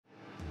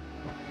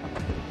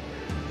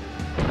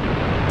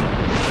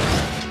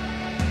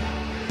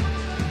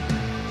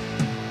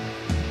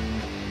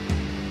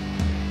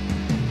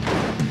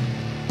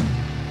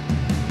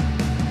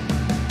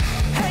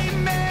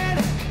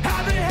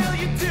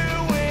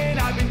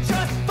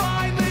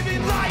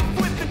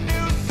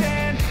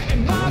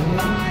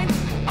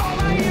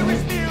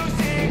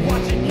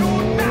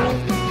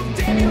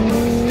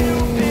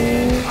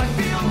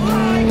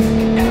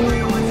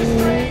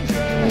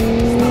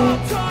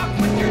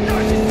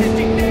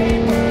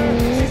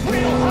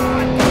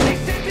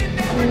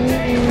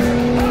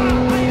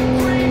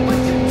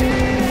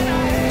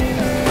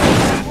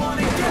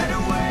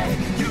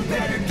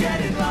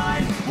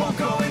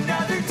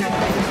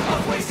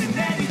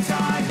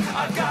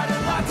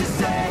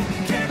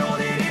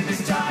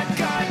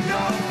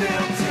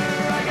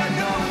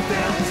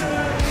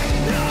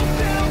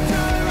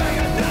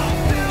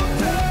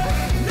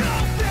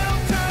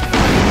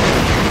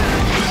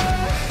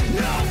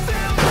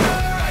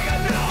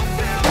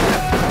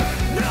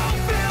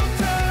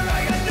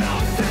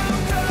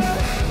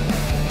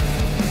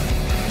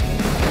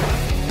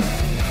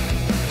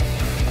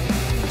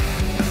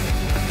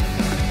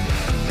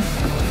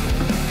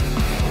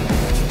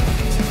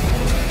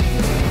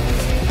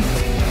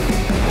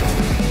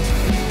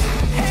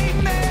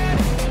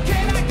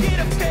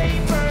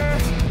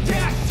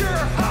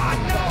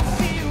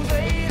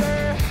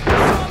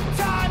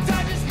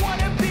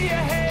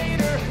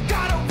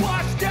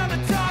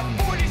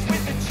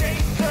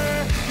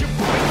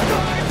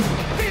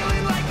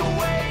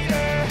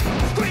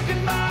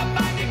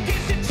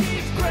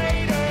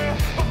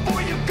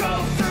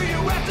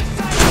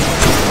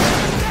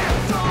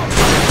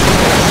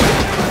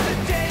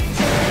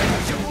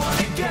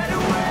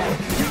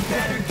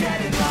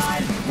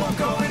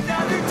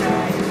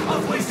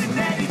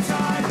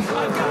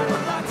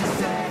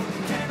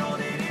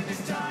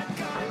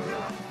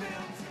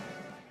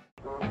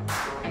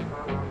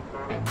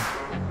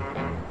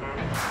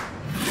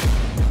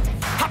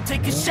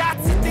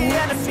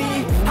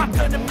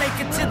gonna make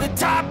it to the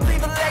top,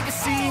 leave a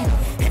legacy.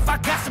 If I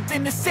got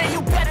something to say,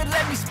 you better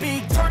let me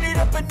speak. Turn it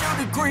up a new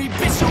degree,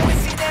 bitch, you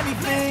ain't seen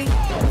anything.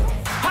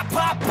 I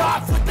pop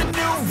off with the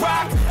new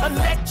rock,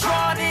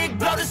 electronic,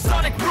 blow the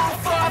sonic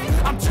roof up.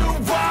 I'm too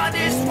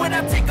honest when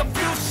I take a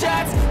few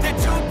shots. They're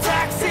too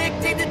toxic,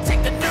 need to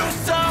take the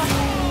news off.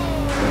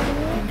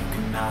 You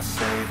cannot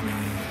save me,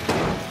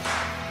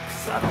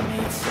 'cause I don't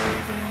need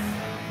saving.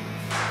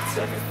 It's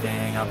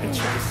everything I've been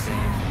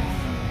chasing,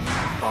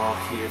 all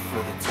here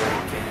for the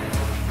taking.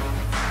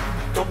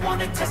 Don't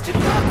wanna test your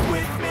luck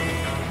with me,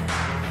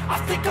 I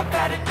think I've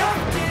had enough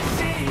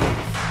disease.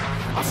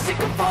 I'm sick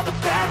of all the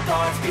bad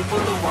thoughts, people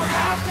who are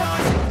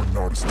half-nots. We're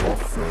not as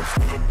tough as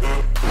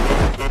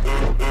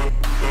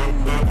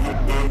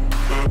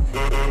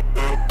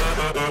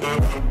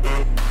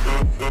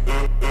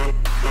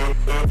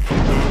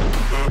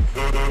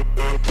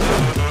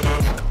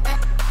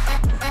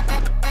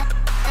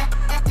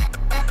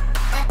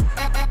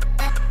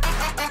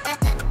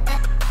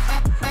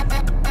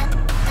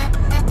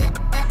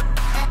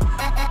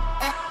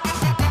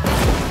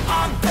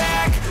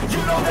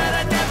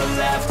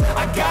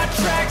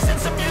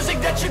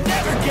you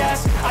never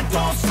guess. I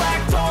don't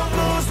slack, don't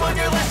lose, learn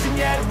your lesson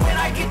yet. When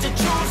I get to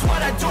choose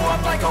what I do,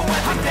 I'm like a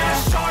weapon. I'm not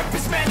sharp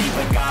as many,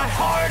 but got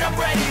hard. I'm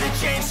ready to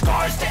change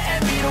scars to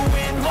envy, to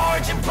win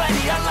large and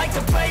plenty. I like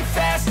to play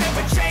fast,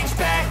 never change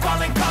back.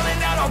 Calling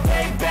out, I'll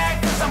pay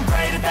back, 'cause I'm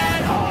great at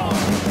that. Oh,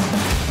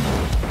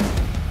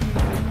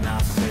 you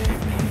cannot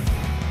save me,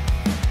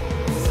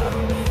 'cause I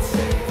don't need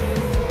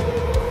saving.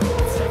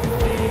 It's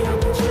everything I've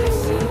been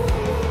chasing,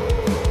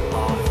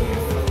 all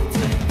here for the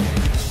taking.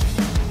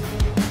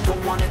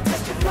 Don't wanna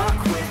test your luck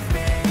with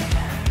me,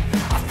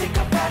 I think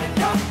I've had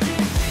enough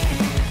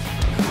disease.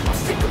 I'm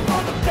sick of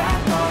all the bad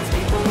thoughts,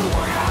 people who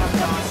are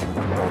half-nots.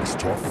 Not as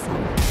tough.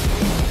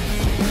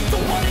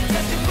 Don't wanna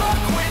test your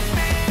luck with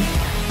me,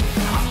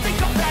 I think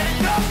I've had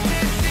enough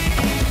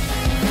disease.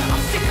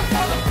 I'm sick of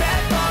all the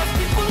bad thoughts,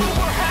 people who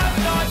are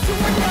half-nots, who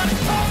are not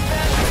as tough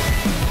as me.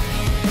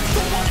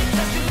 Don't wanna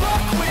test your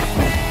luck with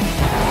me,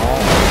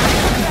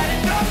 I've had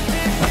enough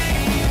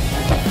disease.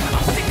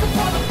 I'm sick of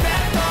all the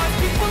bad thoughts,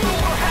 people who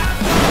are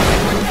half-nots,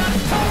 who are not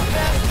as tough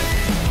as me.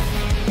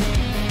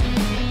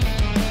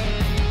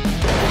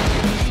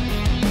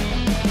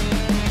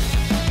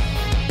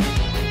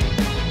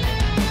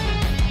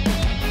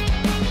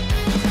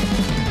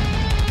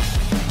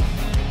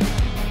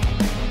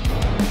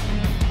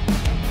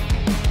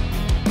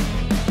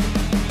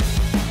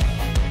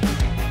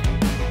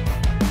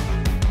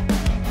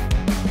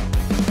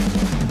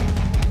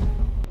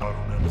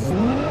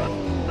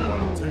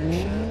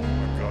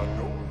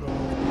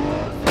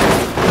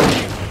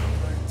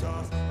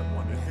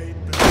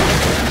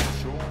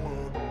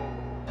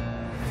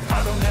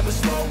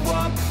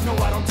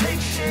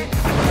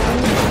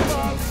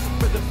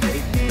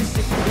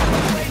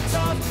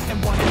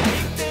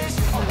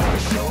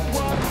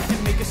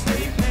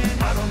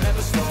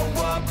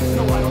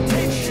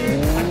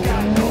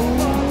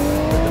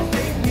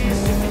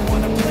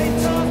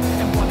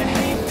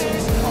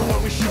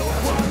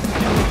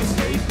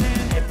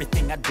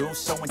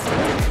 So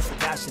instinctive, so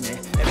passionate.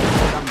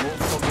 Everything I move,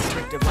 so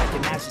restrictive like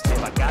an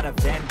adjective. I got a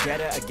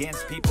vendetta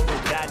against people who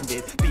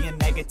patented being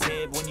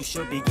negative when you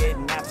should be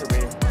getting after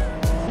it.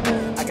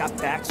 I got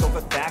facts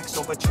over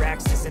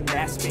tracks, this and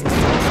that. Spin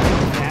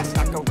fast,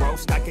 I can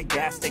roast, I can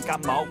gas. Think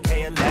I'm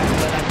okay at last,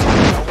 but I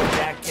don't know if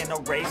that can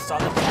erase all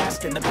the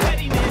past and the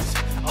pettiness.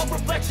 A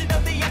reflection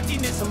of the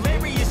emptiness,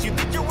 hilarious. You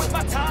think you're worth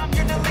my time,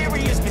 you're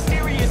delirious.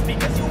 Mysterious,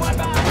 because you are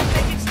behind a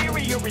fake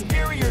exterior.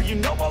 Inferior, you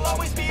know I'll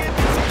always be a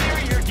bit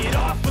superior. Get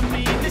off of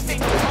me, this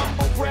ain't no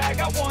humble brag.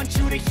 I want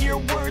you to hear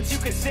words, you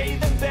can say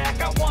them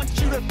back. I want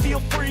you to feel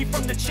free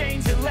from the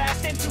chains at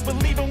last, and to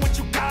believe in what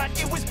you got,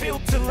 it was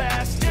built to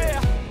last, yeah.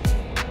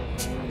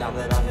 Now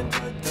that I've been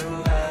put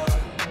through hell,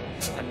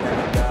 I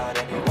never got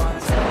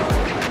anyone's help,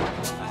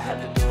 I had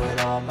to do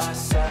it all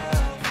myself.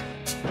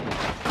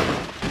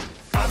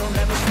 I don't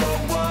ever slow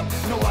up,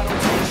 no I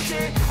don't take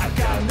shit. I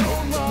got no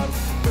love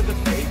for the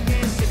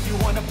fakeness. If you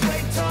wanna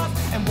play tough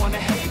and wanna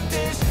hate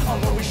this,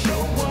 I'll always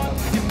show up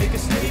and make a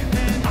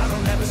statement. I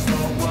don't ever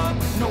slow up,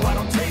 no I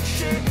don't take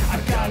shit. I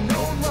got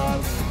no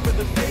love for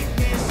the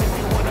fakeness. If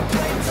you wanna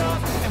play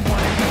tough and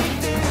wanna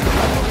hate this,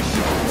 I'll always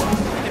show up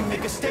and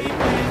make a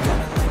statement.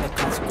 Gonna learn the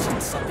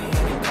consequence of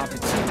being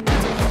incompetent.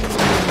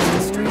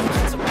 The street,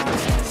 it's a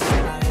monster.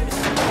 You're not here to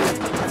see it,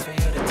 it's for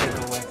you to take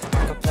away.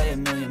 I could play a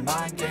million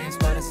mind games,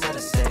 but instead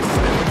of six,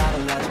 you're not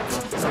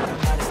illogical, something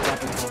that is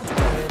topical.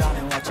 Put it on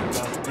and watch it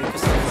go, make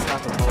yourself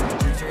unstoppable.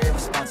 Dreams are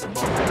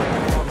irresponsible,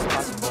 all is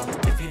possible.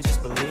 If you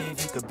just believe,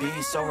 you could be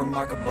so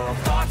remarkable.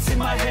 Thoughts in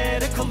my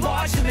head, a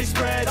collage and they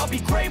spread. I'll be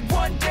great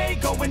one day,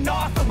 going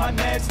off of my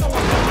meds. No,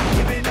 I'm not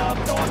giving up,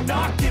 no, I'm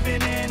not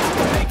giving in.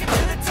 I'll make it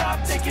to the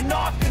top, taking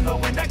off in the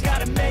wind. I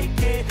gotta make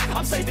it,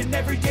 I'm saving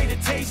every day to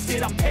taste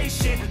it. I'm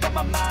patient, but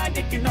my mind,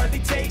 it can hardly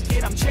take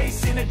it. I'm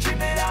chasing a dream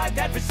that I've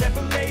had for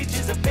several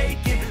ages. A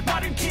vacant,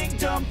 modern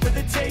kingdom for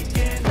the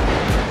taking.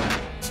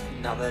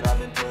 Now that I've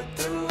been put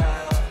through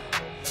hell,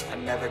 I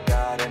never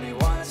got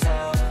anyone's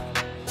help,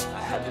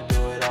 I had to do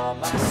on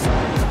my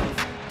side.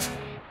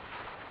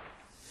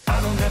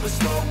 I don't ever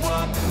slow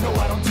up, no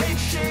I don't take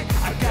shit.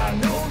 I got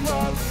no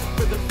love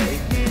for the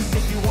fakeness.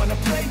 If you wanna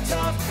play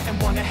tough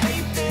and wanna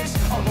hate this,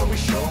 I'll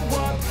always show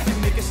up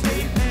and make a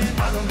statement.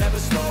 I don't ever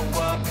slow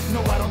up,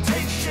 no I don't